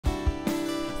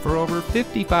For over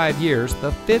 55 years, the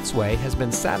Fitzway has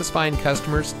been satisfying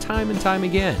customers time and time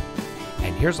again.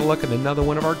 And here's a look at another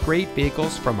one of our great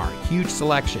vehicles from our huge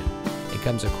selection. It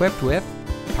comes equipped with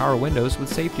power windows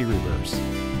with safety reverse,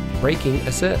 braking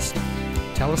assist,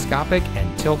 telescopic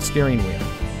and tilt steering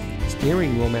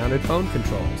wheel mounted phone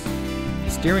controls,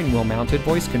 steering wheel mounted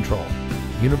voice control,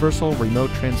 universal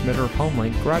remote transmitter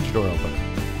HomeLink garage door opener,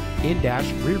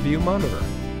 in-dash rear view monitor,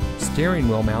 steering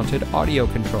wheel mounted audio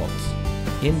controls,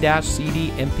 in-dash CD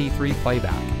MP3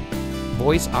 playback,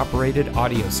 voice operated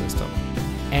audio system,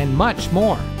 and much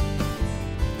more.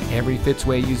 Every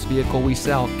Fitzway used vehicle we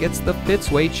sell gets the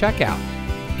Fitzway checkout.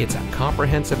 It's a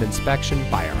comprehensive inspection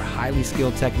by our highly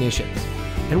skilled technicians,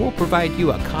 and we'll provide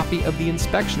you a copy of the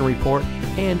inspection report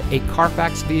and a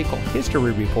Carfax vehicle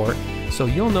history report so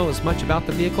you'll know as much about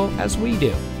the vehicle as we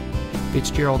do.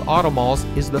 Fitzgerald Auto Malls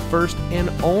is the first and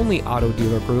only auto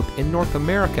dealer group in North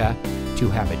America to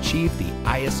have achieved the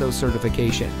ISO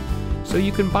certification, so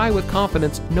you can buy with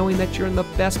confidence knowing that you're in the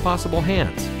best possible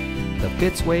hands. The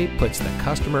Fitzway puts the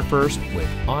customer first with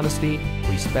honesty,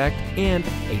 respect, and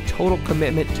a total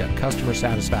commitment to customer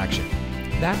satisfaction.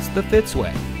 That's the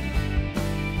Fitzway.